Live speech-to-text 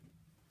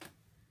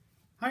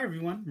Hi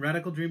everyone,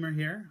 Radical Dreamer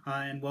here,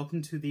 and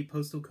welcome to the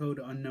Postal Code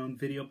Unknown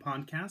video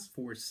podcast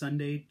for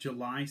Sunday,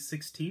 July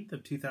 16th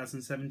of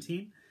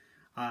 2017.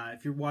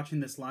 If you're watching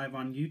this live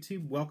on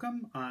YouTube,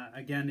 welcome.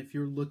 Again, if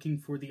you're looking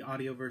for the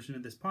audio version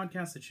of this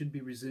podcast, it should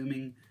be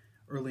resuming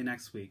early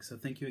next week. So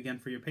thank you again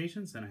for your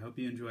patience, and I hope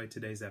you enjoyed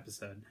today's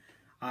episode.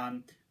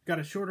 Got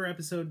a shorter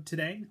episode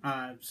today,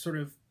 sort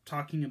of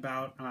talking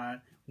about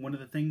one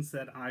of the things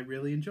that I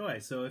really enjoy.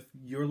 So if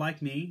you're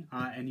like me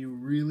and you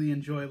really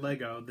enjoy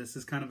Lego, this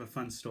is kind of a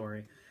fun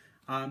story.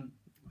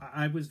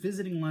 I was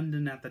visiting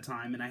London at the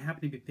time, and I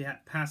happened to be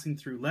passing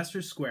through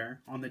Leicester Square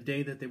on the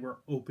day that they were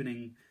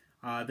opening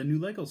the new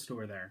Lego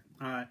store there.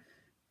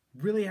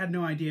 Really had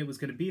no idea it was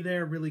going to be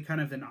there, really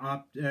kind of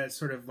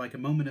sort of like a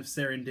moment of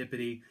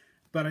serendipity.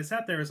 But I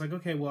sat there, I was like,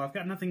 okay, well, I've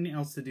got nothing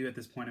else to do at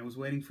this point. I was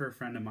waiting for a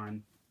friend of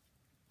mine.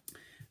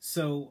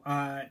 So,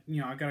 I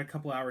got a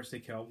couple hours to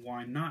kill.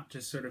 Why not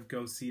just sort of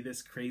go see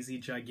this crazy,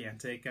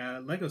 gigantic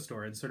Lego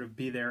store and sort of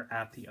be there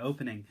at the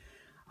opening?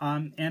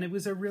 And it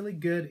was a really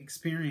good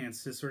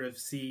experience to sort of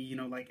see,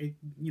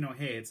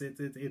 hey,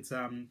 it's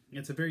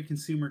a very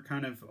consumer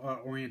kind of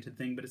oriented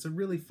thing, but it's a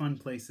really fun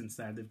place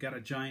inside. They've got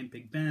a giant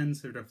Big Ben,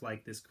 sort of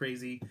like this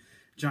crazy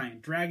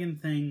giant dragon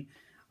thing.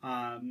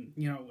 A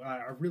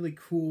really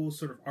cool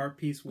sort of art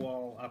piece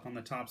wall up on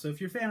the top. So if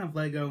you're a fan of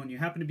Lego and you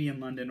happen to be in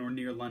London or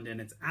near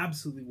London, it's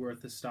absolutely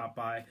worth a stop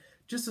by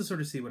just to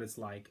sort of see what it's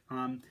like.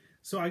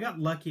 So I got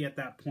lucky at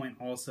that point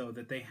also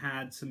that they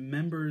had some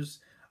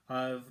members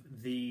of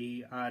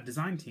the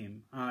design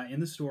team in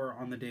the store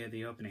on the day of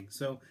the opening.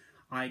 So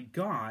I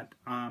got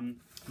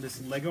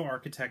this Lego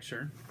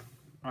architecture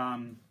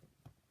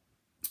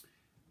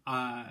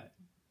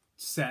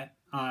set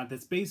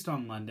that's based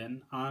on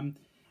London.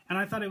 And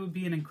I thought it would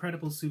be an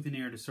incredible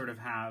souvenir to sort of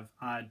have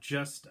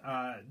just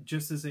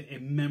as a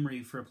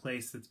memory for a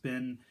place that's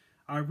been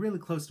really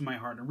close to my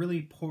heart and a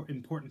really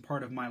important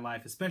part of my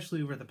life,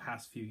 especially over the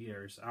past few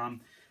years.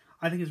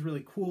 I think it's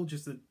really cool,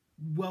 just a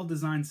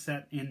well-designed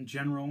set in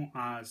general.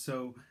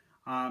 So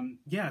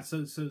that's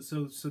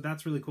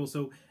really cool.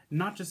 So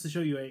not just to show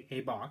you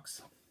a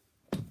box,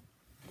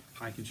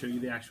 I can show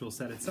you the actual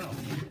set itself.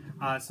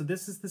 So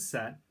this is the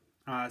set,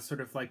 sort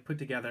of like put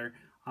together.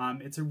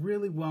 It's a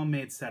really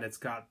well-made set. It's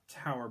got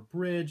Tower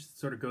Bridge,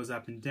 sort of goes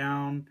up and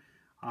down.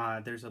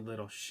 There's a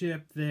little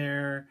ship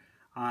there.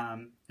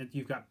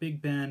 You've got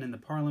Big Ben and the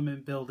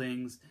Parliament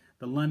buildings.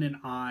 The London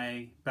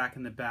Eye back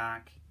in the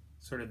back,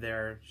 sort of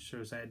there,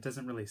 shows that it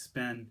doesn't really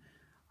spin.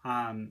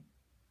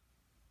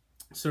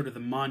 Sort of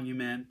the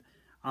monument.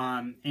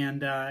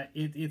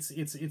 It's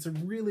a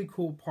really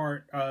cool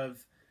part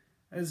of,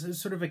 as a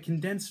sort of a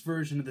condensed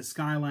version of the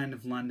skyline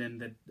of London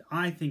that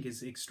I think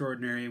is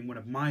extraordinary and one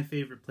of my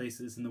favorite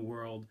places in the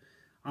world,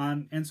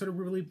 and sort of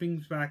really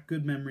brings back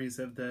good memories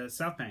of the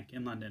South Bank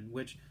in London,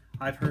 which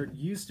I've heard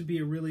used to be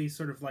a really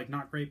sort of like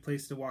not great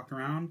place to walk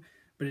around,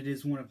 but it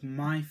is one of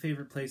my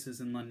favorite places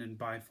in London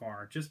by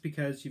far, just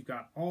because you've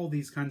got all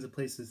these kinds of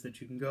places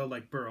that you can go,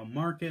 like Borough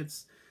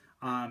Markets,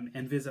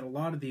 and visit a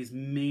lot of these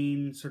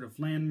main sort of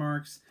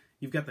landmarks.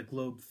 You've got the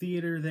Globe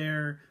Theatre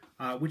there,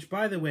 which,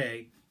 by the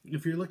way,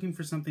 if you're looking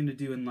for something to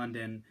do in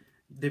London,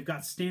 they've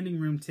got standing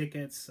room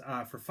tickets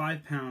for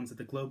 £5 at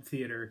the Globe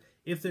Theatre.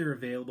 If they're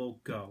available,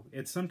 go.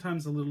 It's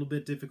sometimes a little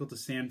bit difficult to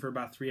stand for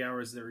about 3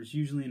 hours. There is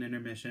usually an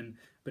intermission,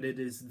 but it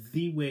is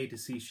the way to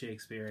see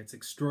Shakespeare. It's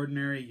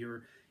extraordinary.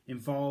 You're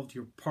involved,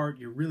 you're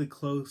really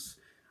close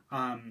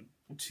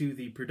to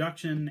the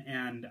production,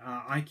 and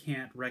I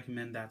can't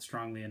recommend that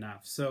strongly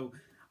enough. So,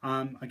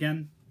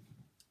 again,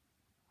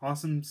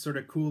 awesome sort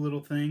of cool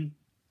little thing.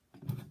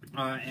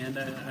 And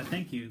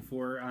thank you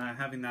for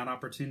having that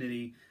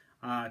opportunity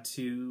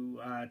to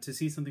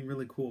see something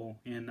really cool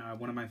in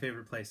one of my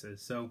favorite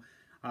places. So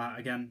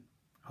again,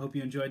 hope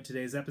you enjoyed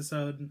today's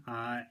episode,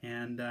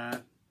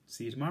 and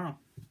see you tomorrow.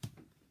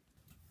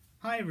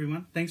 Hi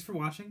everyone, thanks for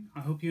watching. I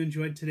hope you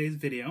enjoyed today's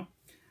video.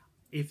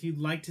 If you'd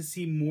like to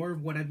see more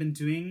of what I've been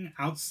doing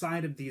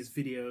outside of these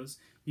videos,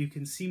 you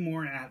can see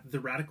more at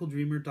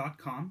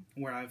theradicaldreamer.com,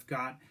 where I've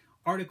got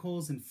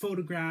articles and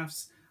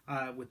photographs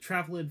with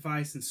travel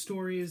advice and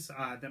stories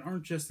that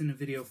aren't just in a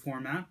video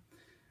format.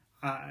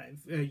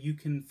 You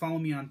can follow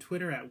me on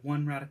Twitter at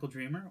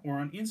 @OneRadicalDreamer or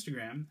on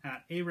Instagram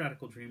at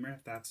 @aradicaldreamer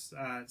if that's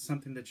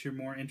something that you're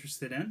more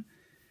interested in.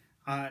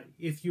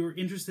 If you're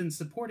interested in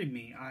supporting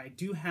me, I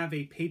do have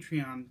a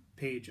Patreon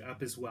page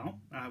up as well,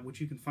 which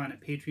you can find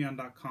at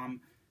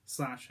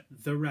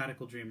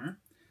patreon.com/TheRadicalDreamer.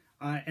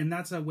 And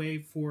that's a way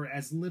for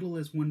as little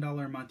as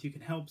 $1 a month you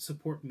can help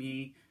support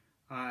me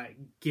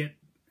get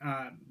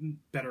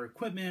better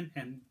equipment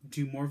and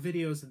do more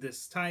videos of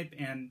this type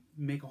and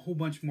make a whole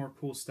bunch more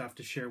cool stuff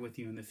to share with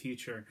you in the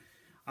future.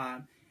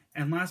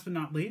 And last but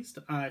not least,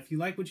 if you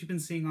like what you've been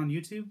seeing on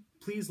YouTube,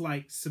 please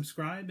like,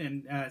 subscribe,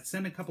 and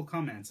send a couple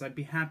comments. I'd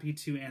be happy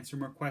to answer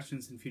more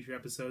questions in future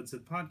episodes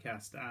of the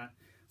podcast.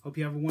 Hope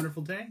you have a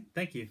wonderful day.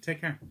 Thank you. Take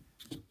care.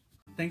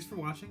 Thanks for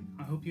watching.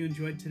 I hope you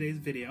enjoyed today's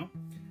video.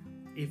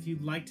 If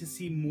you'd like to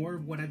see more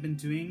of what I've been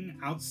doing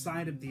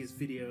outside of these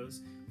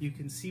videos, you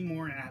can see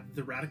more at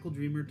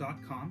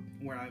theradicaldreamer.com,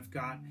 where I've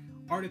got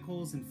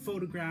articles and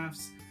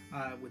photographs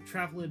with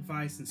travel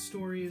advice and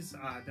stories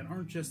that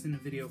aren't just in a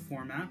video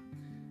format.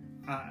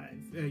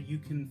 You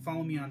can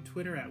follow me on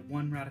Twitter at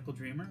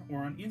OneRadicalDreamer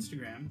or on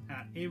Instagram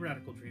at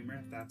ARadicalDreamer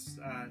if that's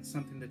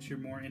something that you're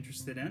more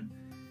interested in.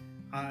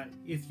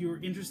 If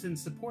you're interested in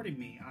supporting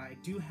me, I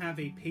do have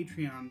a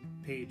Patreon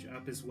page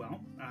up as well,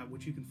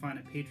 which you can find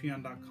at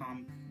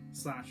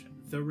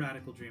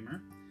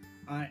patreon.com/TheRadicalDreamer.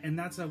 And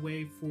that's a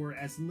way for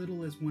as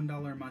little as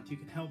 $1 a month you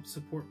can help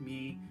support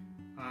me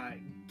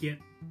get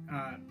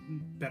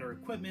better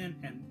equipment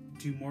and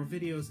do more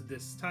videos of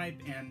this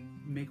type and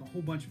make a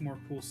whole bunch more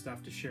cool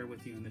stuff to share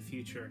with you in the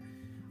future.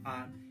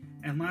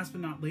 And last but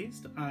not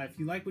least, if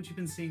you like what you've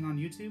been seeing on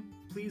YouTube,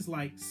 please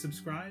like,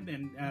 subscribe,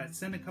 and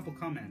send a couple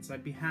comments.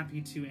 I'd be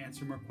happy to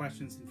answer more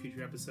questions in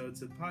future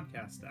episodes of the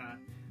podcast.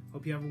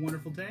 Hope you have a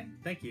wonderful day.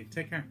 Thank you.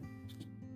 Take care.